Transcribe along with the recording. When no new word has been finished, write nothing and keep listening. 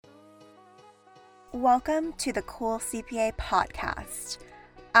Welcome to the Cool CPA podcast.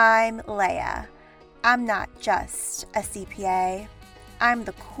 I'm Leia. I'm not just a CPA, I'm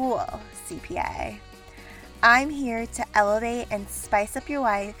the cool CPA. I'm here to elevate and spice up your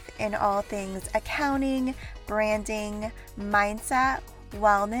life in all things accounting, branding, mindset,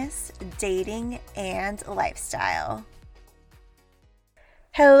 wellness, dating, and lifestyle.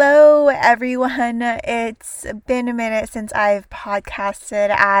 Hello everyone, it's been a minute since I've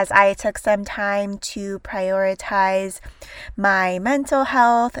podcasted as I took some time to prioritize my mental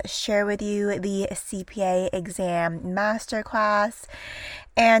health, share with you the CPA exam masterclass,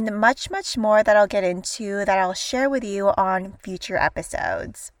 and much more that I'll get into that I'll share with you on future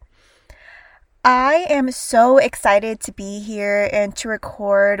episodes. I am so excited to be here and to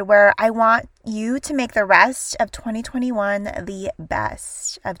record where I want you to make the rest of 2021 the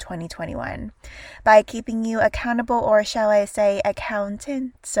best of 2021 by keeping you accountable, or shall I say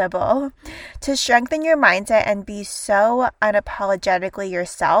accountable, to strengthen your mindset and be so unapologetically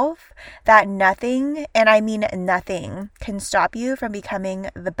yourself that nothing, and I mean nothing, can stop you from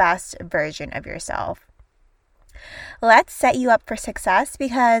becoming the best version of yourself. Let's set you up for success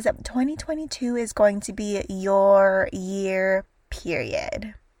because 2022 is going to be your year,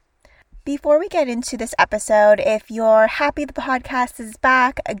 period. Before we get into this episode, if you're happy the podcast is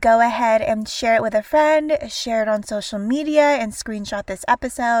back, go ahead and share it with a friend, share it on social media, and screenshot this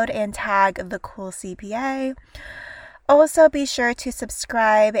episode and tag the Cool CPA. Also, be sure to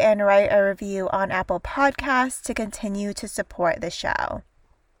subscribe and write a review on Apple Podcasts to continue to support the show.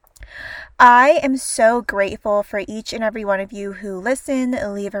 I am so grateful for each and every one of you who listen,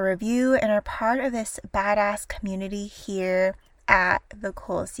 leave a review, and are part of this badass community here at the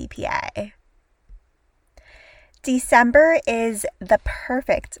Cool CPA. December is the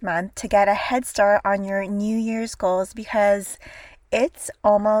perfect month to get a head start on your New Year's goals because it's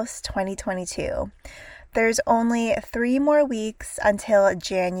almost 2022. There's only 3 more weeks until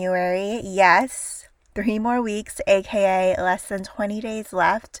January. Yes, 3 more weeks, aka less than 20 days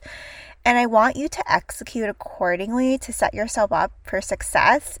left. And I want you to execute accordingly to set yourself up for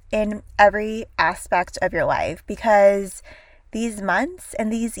success in every aspect of your life, because these months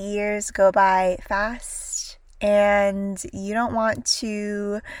and these years go by fast and you don't want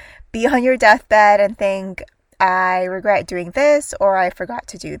to be on your deathbed and think, I regret doing this, or I forgot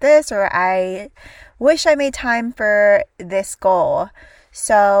to do this, or I wish I made time for this goal.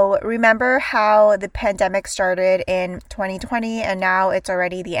 So remember how the pandemic started in 2020 and now it's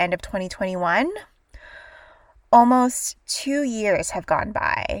already the end of 2021? Almost 2 years have gone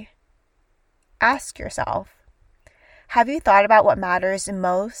by. Ask yourself, have you thought about what matters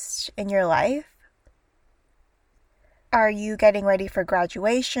most in your life? Are you getting ready for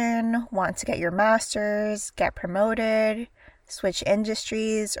graduation, want to get your master's, get promoted, switch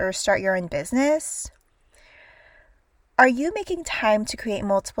industries, or start your own business? Are you making time to create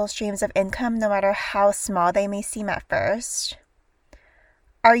multiple streams of income no matter how small they may seem at first?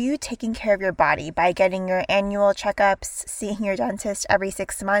 Are you taking care of your body by getting your annual checkups, seeing your dentist every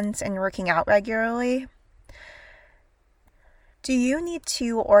 6 months, and working out regularly? Do you need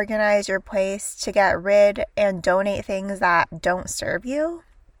to organize your place to get rid and donate things that don't serve you?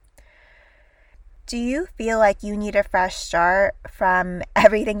 Do you feel like you need a fresh start from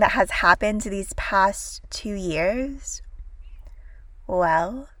everything that has happened these past 2 years?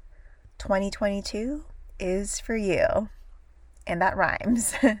 Well, 2022 is for you. And that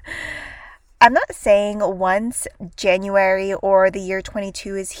rhymes. I'm not saying once January or the year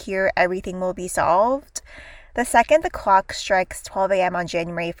 22 is here, everything will be solved. The second the clock strikes 12 a.m. on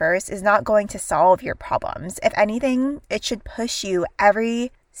January 1st is not going to solve your problems. If anything, it should push you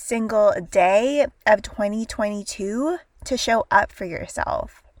every single day of 2022 to show up for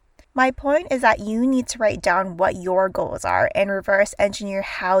yourself. My point is that you need to write down what your goals are and reverse engineer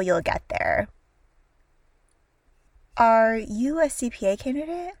how you'll get there. Are you a CPA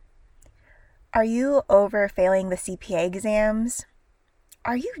candidate? Are you over failing the CPA exams?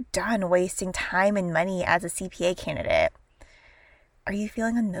 Are you done wasting time and money as a CPA candidate? Are you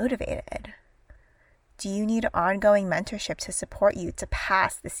feeling unmotivated? Do you need ongoing mentorship to support you to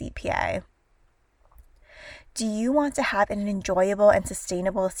pass the CPA? Do you want to have an enjoyable and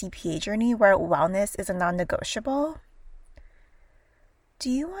sustainable CPA journey where wellness is a non-negotiable? Do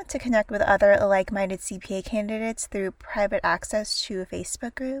you want to connect with other like-minded CPA candidates through private access to a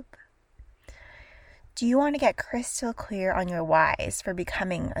Facebook group? Do you want to get crystal clear on your whys for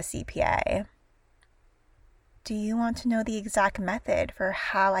becoming a CPA? Do you want to know the exact method for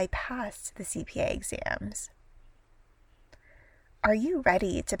how I passed the CPA exams? Are you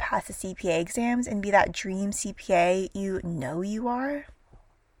ready to pass the CPA exams and be that dream CPA you know you are?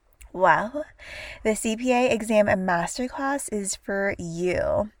 Well, the CPA exam masterclass is for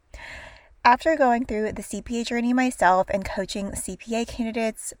you. After going through the CPA journey myself and coaching CPA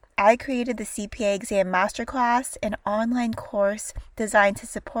candidates, I created the CPA Exam Masterclass, an online course designed to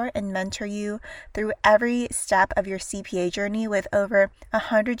support and mentor you through every step of your CPA journey with over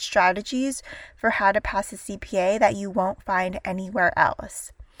 100 strategies for how to pass a CPA that you won't find anywhere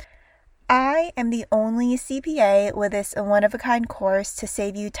else. I am the only CPA with this one-of-a-kind course to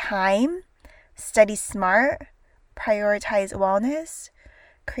save you time, study smart, prioritize wellness,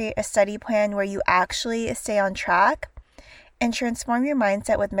 create a study plan where you actually stay on track, and transform your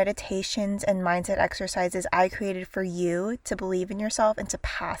mindset with meditations and mindset exercises I created for you to believe in yourself and to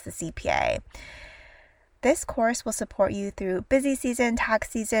pass the CPA. This course will support you through busy season, tax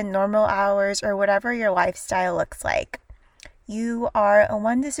season, normal hours, or whatever your lifestyle looks like. You are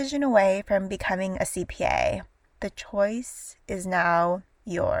one decision away from becoming a CPA. The choice is now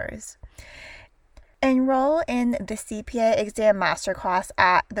yours. Enroll in the CPA Exam Masterclass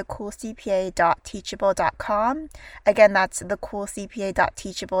at thecoolcpa.teachable.com. Again, that's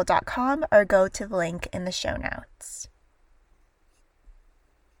thecoolcpa.teachable.com, or go to the link in the show notes.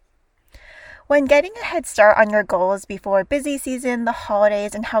 When getting a head start on your goals before busy season, the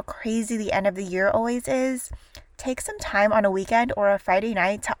holidays, and how crazy the end of the year always is, take some time on a weekend or a Friday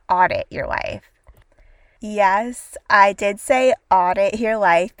night to audit your life. Yes, I did say audit your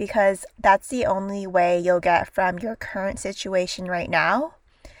life because that's the only way you'll get from your current situation right now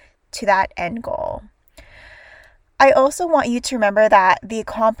to that end goal. I also want you to remember that the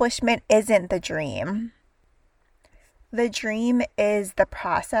accomplishment isn't the dream. The dream is the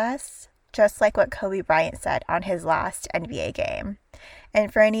process, just like what Kobe Bryant said on his last NBA game.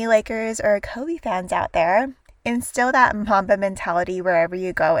 And for any Lakers or Kobe fans out there, instill that Mamba mentality wherever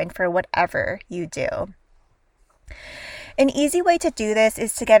you go and for whatever you do. An easy way to do this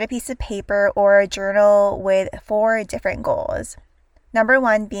is to get a piece of paper or a journal with 4 different goals. Number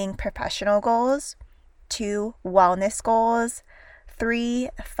 1 being professional goals, 2 wellness goals, 3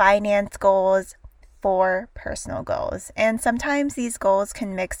 finance goals, 4 personal goals. And sometimes these goals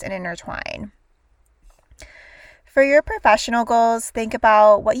can mix and intertwine. For your professional goals, think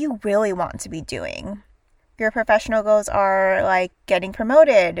about what you really want to be doing. Your professional goals are like getting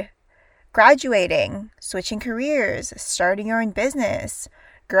promoted, graduating, switching careers, starting your own business,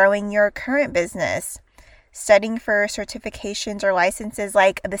 growing your current business, studying for certifications or licenses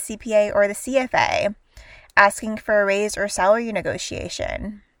like the CPA or the CFA, asking for a raise or salary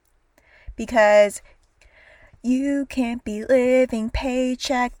negotiation. Because you can't be living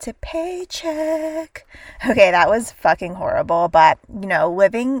paycheck to paycheck. Okay, that was fucking horrible, but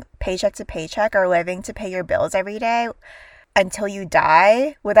living paycheck to paycheck or living to pay your bills every day until you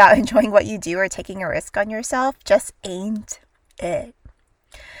die without enjoying what you do or taking a risk on yourself just ain't it.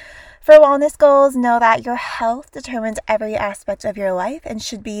 For wellness goals, know that your health determines every aspect of your life and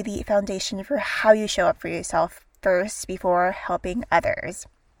should be the foundation for how you show up for yourself first before helping others.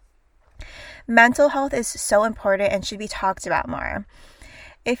 Mental health is so important and should be talked about more.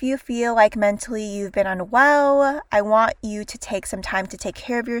 If you feel like mentally you've been unwell, I want you to take some time to take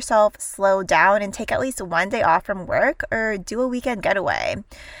care of yourself, slow down, and take at least one day off from work or do a weekend getaway.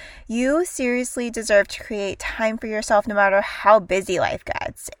 You seriously deserve to create time for yourself no matter how busy life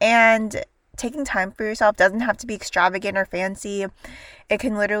gets. And taking time for yourself doesn't have to be extravagant or fancy. It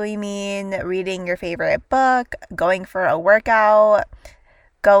can literally mean reading your favorite book, going for a workout,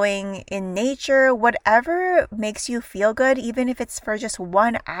 going in nature, whatever makes you feel good, even if it's for just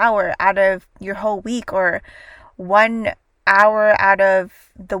 1 hour out of your whole week or 1 hour out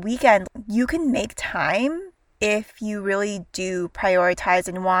of the weekend. You can make time if you really do prioritize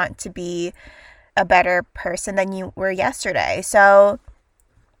and want to be a better person than you were yesterday. So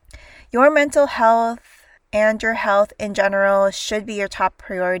your mental health and your health in general should be your top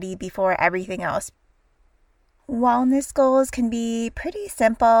priority before everything else. Wellness goals can be pretty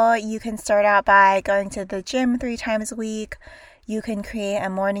simple. You can start out by going to the gym 3 times a week. You can create a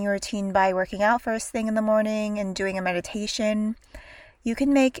morning routine by working out first thing in the morning and doing a meditation. You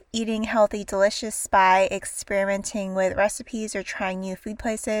can make eating healthy delicious by experimenting with recipes or trying new food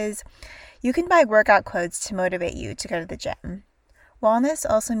places. You can buy workout clothes to motivate you to go to the gym. Wellness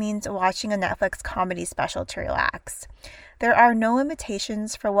also means watching a Netflix comedy special to relax. There are no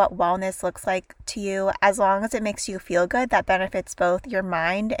limitations for what wellness looks like to you as long as it makes you feel good that benefits both your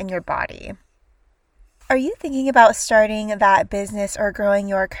mind and your body. Are you thinking about starting that business or growing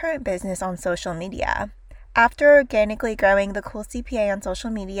your current business on social media? After organically growing the Cool CPA on social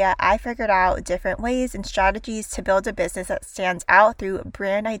media, I figured out different ways and strategies to build a business that stands out through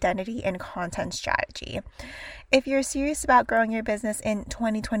brand identity and content strategy. If you're serious about growing your business in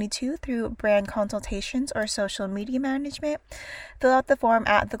 2022 through brand consultations or social media management, fill out the form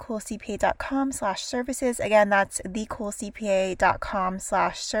at thecoolcpa.com/services. Again, that's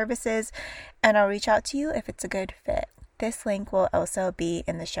thecoolcpa.com/services, and I'll reach out to you if it's a good fit. This link will also be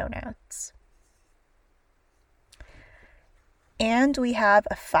in the show notes. And we have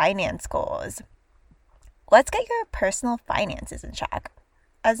finance goals. Let's get your personal finances in check.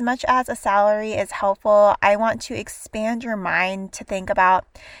 As much as a salary is helpful, I want to expand your mind to think about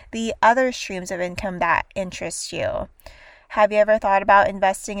the other streams of income that interest you. Have you ever thought about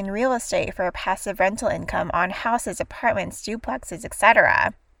investing in real estate for passive rental income on houses, apartments, duplexes,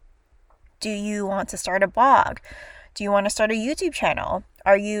 etc.? Do you want to start a blog? Do you want to start a YouTube channel?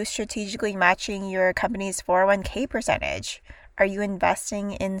 Are you strategically matching your company's 401k percentage? Are you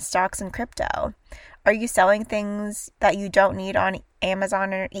investing in stocks and crypto? Are you selling things that you don't need on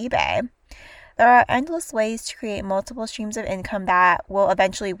Amazon or eBay? There are endless ways to create multiple streams of income that will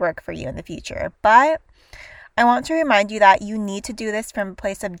eventually work for you in the future. But I want to remind you that you need to do this from a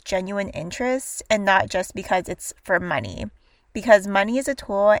place of genuine interest and not just because it's for money. Because money is a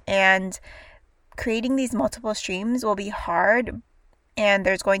tool, and creating these multiple streams will be hard and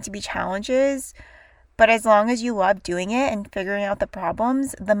there's going to be challenges. But as long as you love doing it and figuring out the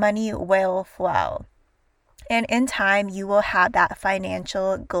problems, the money will flow. And in time, you will have that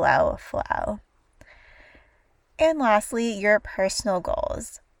financial glow flow. And lastly, your personal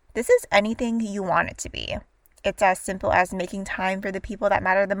goals. This is anything you want it to be. It's as simple as making time for the people that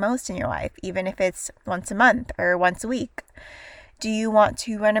matter the most in your life, even if it's once a month or once a week. Do you want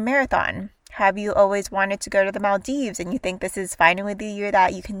to run a marathon? Have you always wanted to go to the Maldives and you think this is finally the year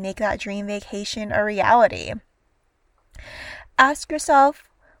that you can make that dream vacation a reality? Ask yourself,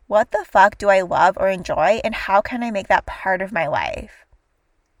 what the fuck do I love or enjoy, and how can I make that part of my life?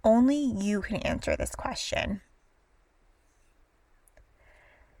 Only you can answer this question.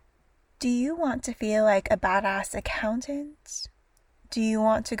 Do you want to feel like a badass accountant? Do you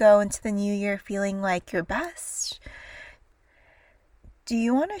want to go into the new year feeling like your best? Do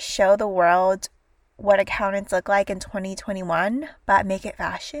you want to show the world what accountants look like in 2021, but make it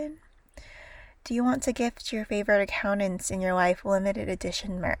fashion? Do you want to gift your favorite accountants in your life limited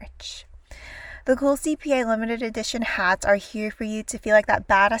edition merch? The Cool CPA limited edition hats are here for you to feel like that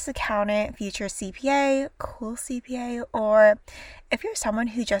badass accountant, future CPA, cool CPA, or if you're someone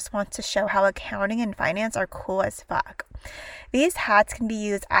who just wants to show how accounting and finance are cool as fuck. These hats can be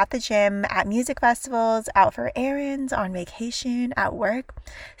used at the gym, at music festivals, out for errands, on vacation, at work,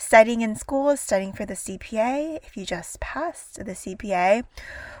 studying in school, studying for the CPA, if you just passed the CPA,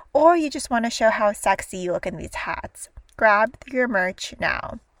 or you just want to show how sexy you look in these hats. Grab your merch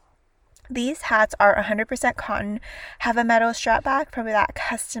now. These hats are 100% cotton, have a metal strap back for that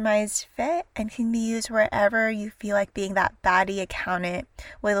customized fit, and can be used wherever you feel like being that baddie accountant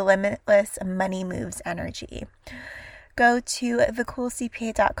with limitless money moves energy. Go to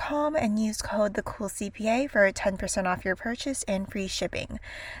thecoolcpa.com and use code TheCoolCPA for 10% off your purchase and free shipping.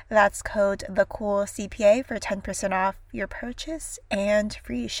 That's code TheCoolCPA for 10% off your purchase and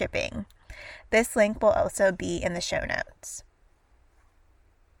free shipping. This link will also be in the show notes.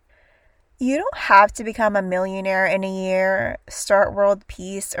 You don't have to become a millionaire in a year, start world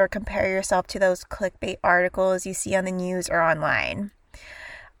peace, or compare yourself to those clickbait articles you see on the news or online.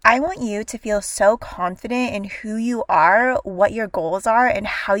 I want you to feel so confident in who you are, what your goals are, and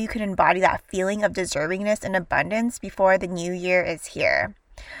how you can embody that feeling of deservingness and abundance before the new year is here.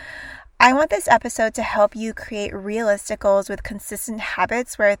 I want this episode to help you create realistic goals with consistent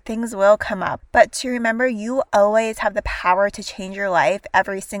habits where things will come up, but to remember you always have the power to change your life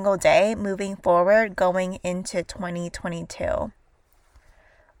every single day moving forward going into 2022.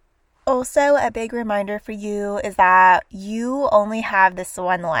 Also, a big reminder for you is that you only have this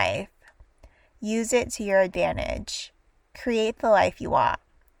one life. Use it to your advantage. Create the life you want.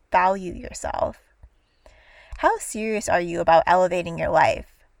 Value yourself. How serious are you about elevating your life?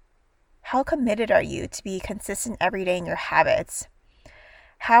 How committed are you to be consistent every day in your habits?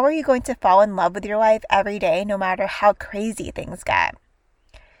 How are you going to fall in love with your life every day no matter how crazy things get?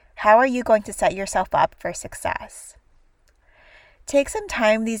 How are you going to set yourself up for success? Take some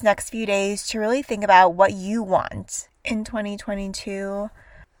time these next few days to really think about what you want in 2022,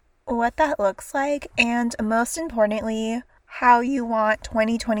 what that looks like, and most importantly, how you want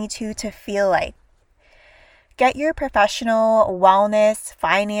 2022 to feel like. Get your professional, wellness,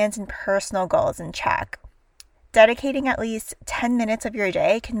 finance, and personal goals in check. Dedicating at least 10 minutes of your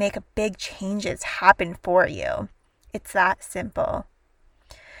day can make big changes happen for you. It's that simple.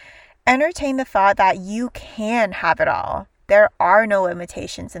 Entertain the thought that you can have it all. There are no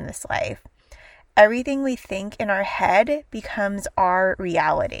limitations in this life. Everything we think in our head becomes our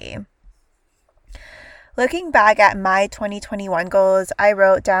reality. Looking back at my 2021 goals, I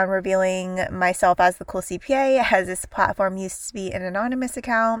wrote down revealing myself as the Cool CPA, as this platform used to be an anonymous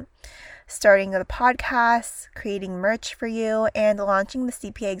account, starting a podcast, creating merch for you, and launching the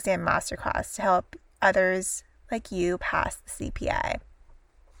CPA exam masterclass to help others like you pass the CPA.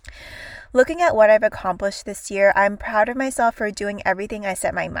 Looking at what I've accomplished this year, I'm proud of myself for doing everything I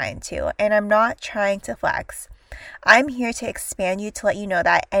set my mind to, and I'm not trying to flex. I'm here to expand you to let you know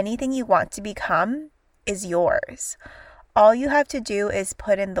that anything you want to become is yours. All you have to do is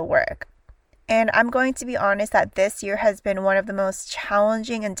put in the work. And I'm going to be honest that this year has been one of the most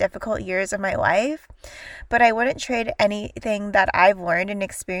challenging and difficult years of my life, but I wouldn't trade anything that I've learned and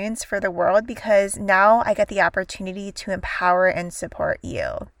experienced for the world, because now I get the opportunity to empower and support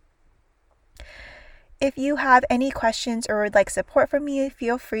you. If you have any questions or would like support from me,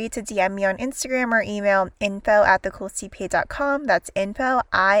 feel free to DM me on Instagram or email info@thecoolcpa.com. That's info,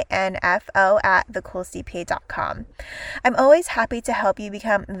 I-N-F-O, @thecoolcpa.com. I'm always happy to help you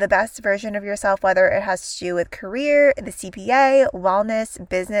become the best version of yourself, whether it has to do with career, the CPA, wellness,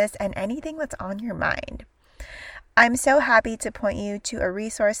 business, and anything that's on your mind. I'm so happy to point you to a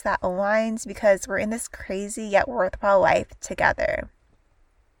resource that aligns, because we're in this crazy yet worthwhile life together.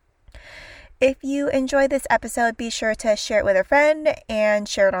 If you enjoyed this episode, be sure to share it with a friend and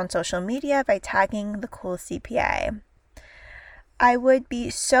share it on social media by tagging the Cool CPA. I would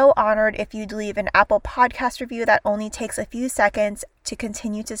be so honored if you'd leave an Apple Podcast review that only takes a few seconds to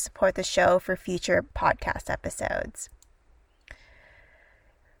continue to support the show for future podcast episodes.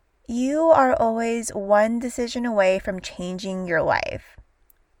 You are always one decision away from changing your life.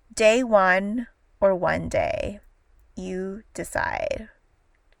 Day one or one day. You decide.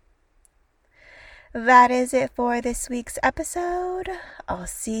 That is it for this week's episode. I'll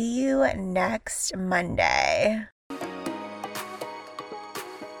see you next Monday.